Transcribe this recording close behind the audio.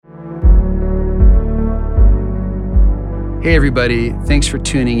Hey everybody, thanks for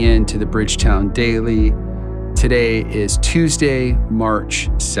tuning in to the Bridgetown Daily. Today is Tuesday, March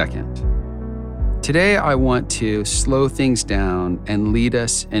 2nd. Today I want to slow things down and lead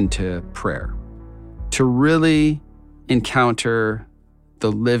us into prayer, to really encounter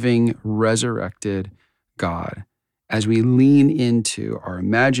the living, resurrected God as we lean into our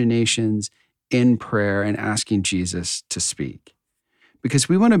imaginations in prayer and asking Jesus to speak. Because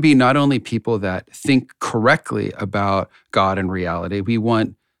we want to be not only people that think correctly about God and reality, we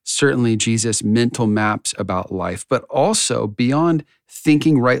want certainly Jesus' mental maps about life, but also beyond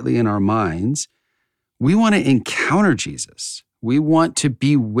thinking rightly in our minds, we want to encounter Jesus. We want to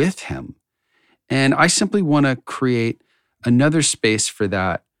be with him. And I simply want to create another space for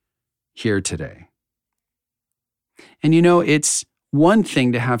that here today. And it's one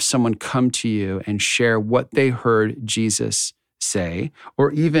thing to have someone come to you and share what they heard Jesus say,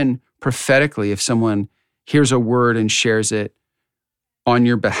 or even prophetically, if someone hears a word and shares it on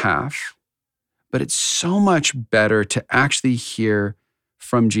your behalf. But it's so much better to actually hear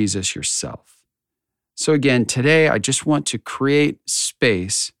from Jesus yourself. So again, today, I just want to create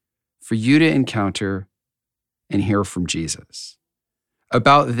space for you to encounter and hear from Jesus.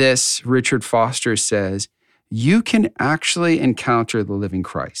 About this, Richard Foster says, you can actually encounter the living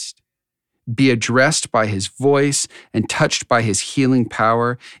Christ, be addressed by his voice and touched by his healing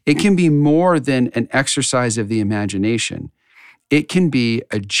power. It can be more than an exercise of the imagination. It can be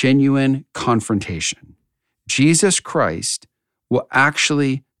a genuine confrontation. Jesus Christ will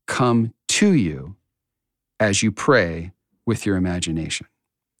actually come to you as you pray with your imagination.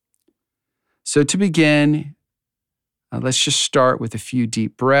 So to begin, let's just start with a few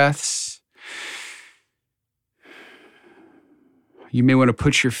deep breaths. You may want to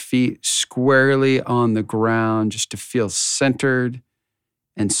put your feet squarely on the ground just to feel centered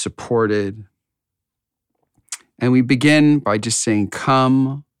and supported. And we begin by just saying,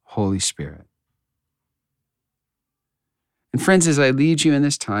 "Come, Holy Spirit." And friends, as I lead you in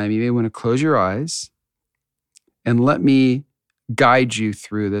this time, you may want to close your eyes and let me guide you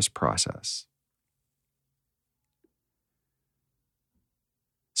through this process.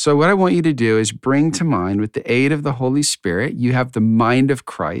 So what I want you to do is bring to mind, with the aid of the Holy Spirit, you have the mind of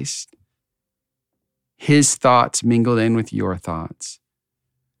Christ, his thoughts mingled in with your thoughts.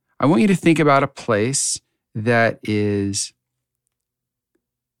 I want you to think about a place that is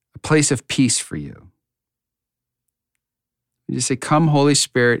a place of peace for you. You just say, "Come, Holy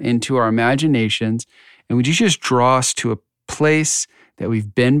Spirit," into our imaginations, and would you just draw us to a place that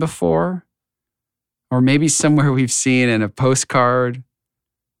we've been before, or maybe somewhere we've seen in a postcard,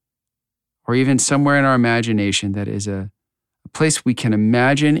 or even somewhere in our imagination that is a place we can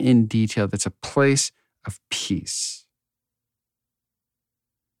imagine in detail, that's a place of peace,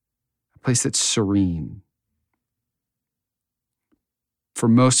 a place that's serene. For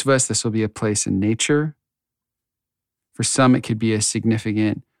most of us, this will be a place in nature. For some, it could be a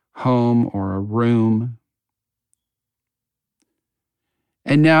significant home or a room.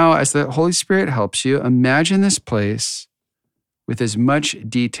 And now, as the Holy Spirit helps you, imagine this place with as much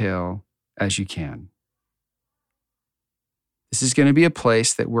detail as you can. This is going to be a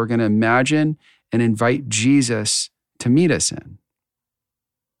place that we're going to imagine and invite Jesus to meet us in.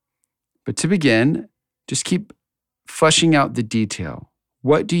 But to begin, just keep fleshing out the detail.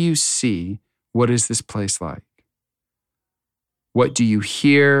 What do you see? What is this place like? What do you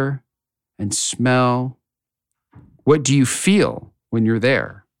hear and smell? What do you feel when you're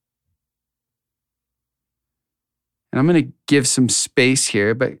there? And I'm going to give some space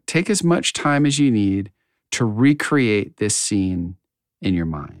here, but take as much time as you need to recreate this scene in your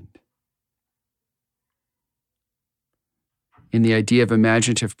mind. In the idea of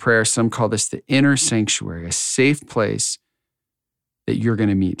imaginative prayer, some call this the inner sanctuary, a safe place that you're going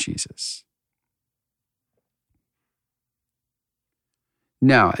to meet Jesus.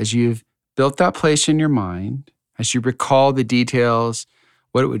 Now, as you've built that place in your mind, as you recall the details,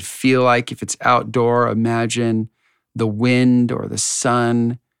 what it would feel like if it's outdoor, imagine the wind or the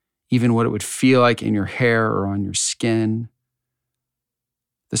sun, even what it would feel like in your hair or on your skin,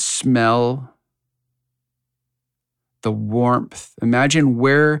 the smell, the warmth. Imagine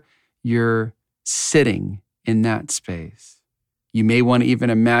where you're sitting in that space. You may want to even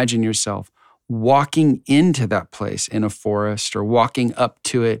imagine yourself walking into that place in a forest or walking up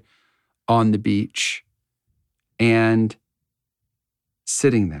to it on the beach and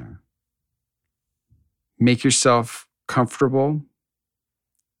sitting there. Make yourself comfortable.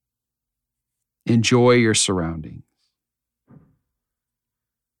 Enjoy your surroundings.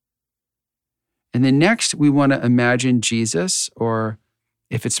 And then next, we want to imagine Jesus, or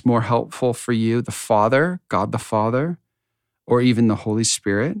if it's more helpful for you, the Father, God the Father, or even the Holy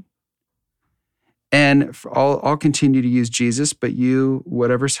Spirit. And I'll continue to use Jesus, but you,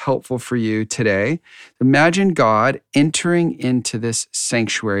 whatever's helpful for you today, imagine God entering into this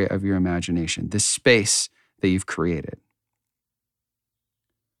sanctuary of your imagination, this space that you've created.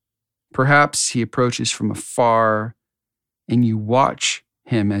 Perhaps he approaches from afar and you watch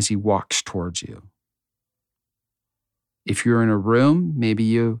him as he walks towards you. If you're in a room, maybe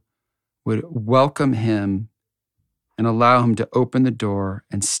you would welcome him and allow him to open the door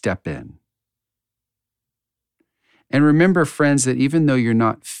and step in. And remember, friends, that even though you're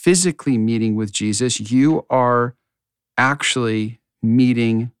not physically meeting with Jesus, you are actually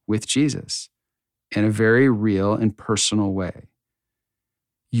meeting with Jesus in a very real and personal way.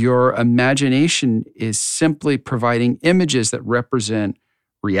 Your imagination is simply providing images that represent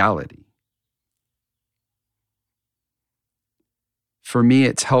reality. For me,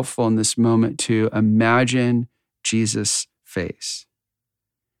 it's helpful in this moment to imagine Jesus' face.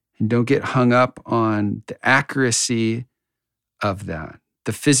 And don't get hung up on the accuracy of that.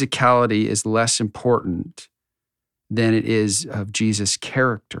 The physicality is less important than it is of Jesus'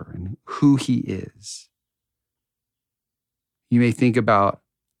 character and who he is. You may think about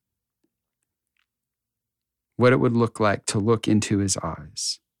what it would look like to look into his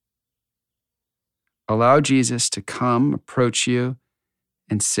eyes. Allow Jesus to come, approach you,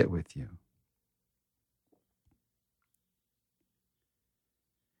 and sit with you.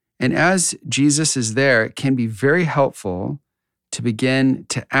 And as Jesus is there, it can be very helpful to begin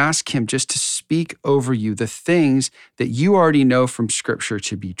to ask him just to speak over you the things that you already know from Scripture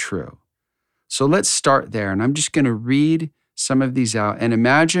to be true. So let's start there. And I'm just going to read some of these out and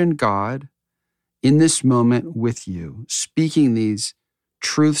imagine God in this moment with you, speaking these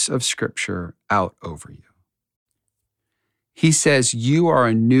truths of Scripture out over you. He says, "You are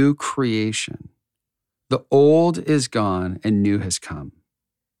a new creation. The old is gone and new has come.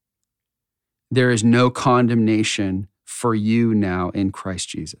 There is no condemnation for you now in Christ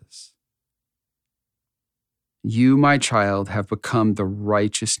Jesus. You, my child, have become the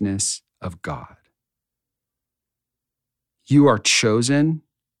righteousness of God. You are chosen.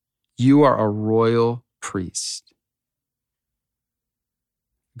 You are a royal priest.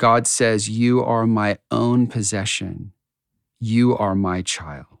 God says, you are my own possession. You are my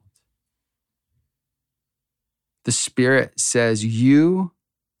child. The Spirit says, you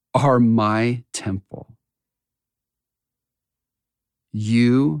are my temple.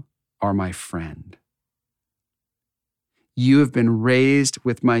 You are my friend. You have been raised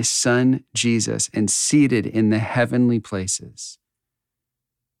with my Son, Jesus, and seated in the heavenly places.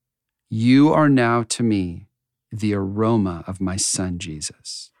 You are now to me the aroma of my Son,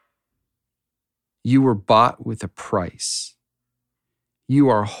 Jesus. You were bought with a price. You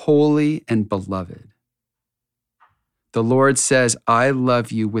are holy and beloved. The Lord says, I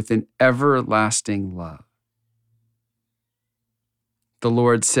love you with an everlasting love. The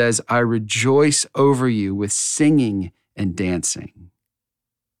Lord says, I rejoice over you with singing and dancing.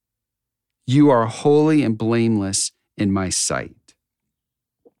 You are holy and blameless in my sight.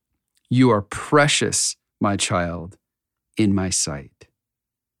 You are precious, my child, in my sight.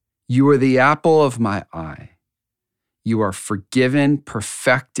 You are the apple of my eye. You are forgiven,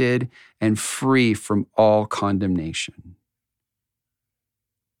 perfected, and free from all condemnation.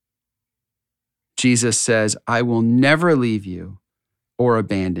 Jesus says, I will never leave you or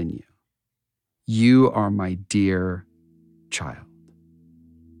abandon you. You are my dear child.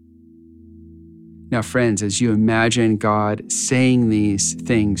 Now, friends, as you imagine God saying these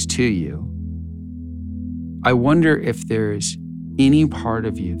things to you, I wonder if there's any part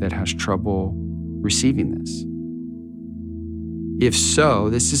of you that has trouble receiving this. If so,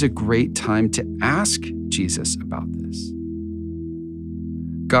 this is a great time to ask Jesus about this.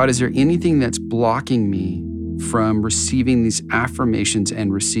 God, is there anything that's blocking me from receiving these affirmations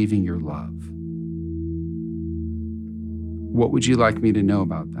and receiving your love? What would you like me to know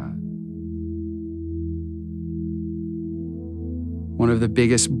about that? One of the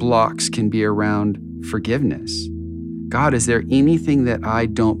biggest blocks can be around forgiveness. God, is there anything that I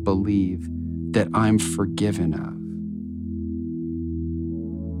don't believe that I'm forgiven of?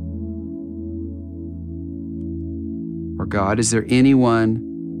 Or God, is there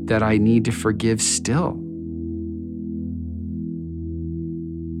anyone that I need to forgive still?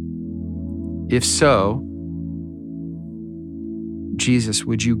 If so, Jesus,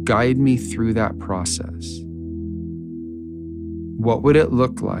 would you guide me through that process? What would it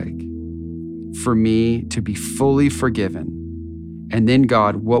look like for me to be fully forgiven? And then,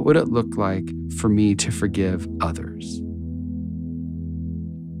 God, what would it look like for me to forgive others?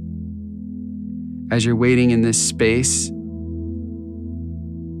 As you're waiting in this space,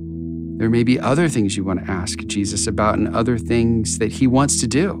 There may be other things you want to ask Jesus about and other things that he wants to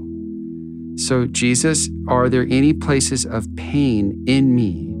do. So, Jesus, are there any places of pain in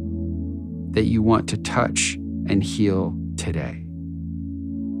me that you want to touch and heal today?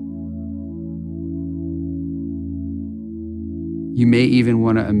 You may even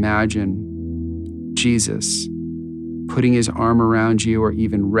want to imagine Jesus putting his arm around you or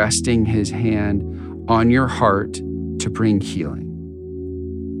even resting his hand on your heart to bring healing.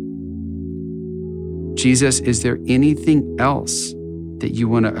 Jesus, is there anything else that you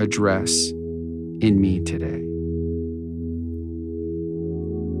want to address in me today?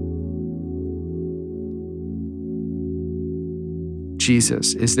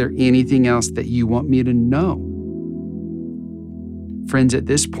 Jesus, is there anything else that you want me to know? Friends, at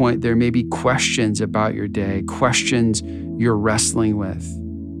this point, there may be questions about your day, questions you're wrestling with,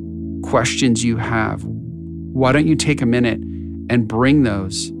 questions you have. Why don't you take a minute and bring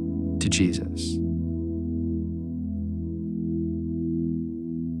those to Jesus?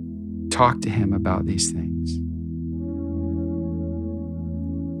 Talk to him about these things.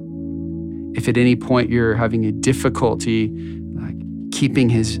 If at any point you're having a difficulty keeping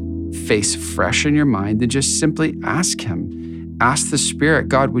his face fresh in your mind, then just simply ask him. Ask the Spirit,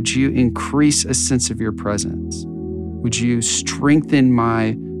 God, would you increase a sense of your presence? Would you strengthen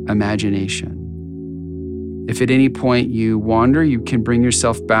my imagination? If at any point you wander, you can bring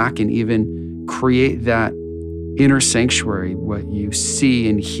yourself back and even create that inner sanctuary, what you see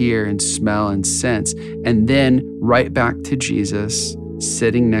and hear and smell and sense, and then right back to Jesus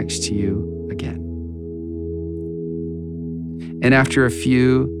sitting next to you again. And after a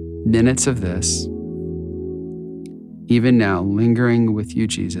few minutes of this, even now, lingering with you,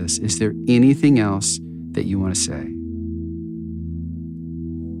 Jesus, is there anything else that you want to say?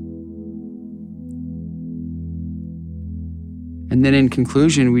 And then in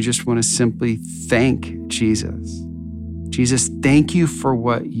conclusion, we just want to simply thank Jesus. Jesus, thank you for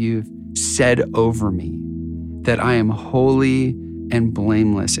what you've said over me, that I am holy and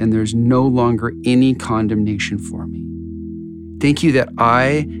blameless, and there's no longer any condemnation for me. Thank you that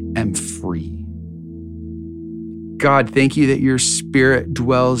I am free. God, thank you that your Spirit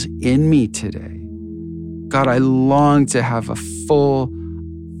dwells in me today. God, I long to have a full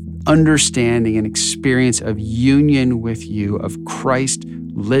understanding and experience of union with you, of Christ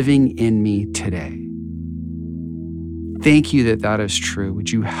living in me today. Thank you that that is true.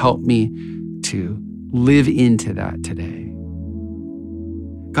 Would you help me to live into that today?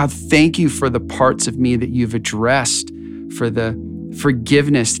 God, thank you for the parts of me that you've addressed, for the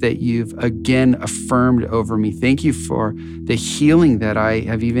forgiveness that you've again affirmed over me. Thank you for the healing that I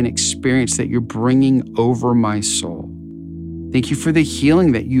have even experienced that you're bringing over my soul. Thank you for the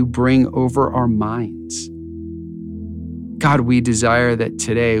healing that you bring over our minds. God, we desire that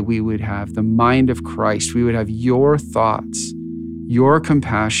today we would have the mind of Christ. We would have your thoughts, your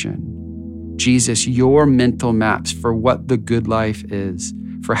compassion, Jesus, your mental maps for what the good life is,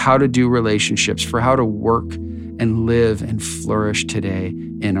 for how to do relationships, for how to work and live and flourish today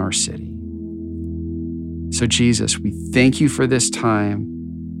in our city. So Jesus, we thank you for this time.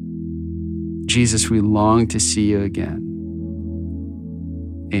 Jesus, we long to see you again.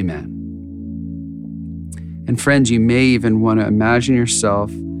 Amen. And friends, you may even want to imagine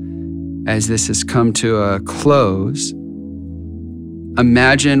yourself as this has come to a close.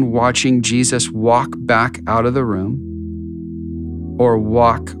 Imagine watching Jesus walk back out of the room, or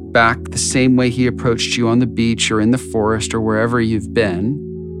walk back the same way he approached you on the beach or in the forest or wherever you've been.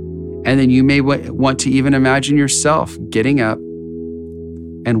 And then you may want to even imagine yourself getting up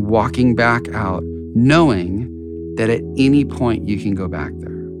and walking back out, knowing that at any point you can go back there.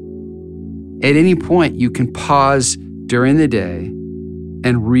 At any point you can pause during the day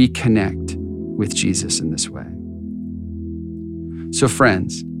and reconnect with Jesus in this way. So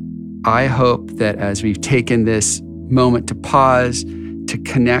friends, I hope that as we've taken this moment to pause, to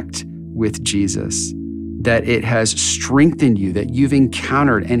connect with Jesus, that it has strengthened you, that you've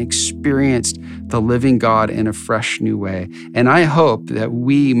encountered and experienced the living God in a fresh new way. And I hope that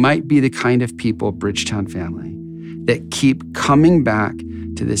we might be the kind of people, Bridgetown family, that keep coming back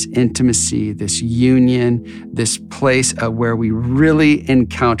to this intimacy, this union, this place where we really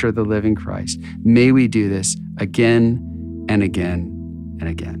encounter the living Christ. May we do this again and again and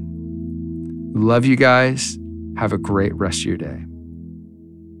again. Love you guys. Have a great rest of your day.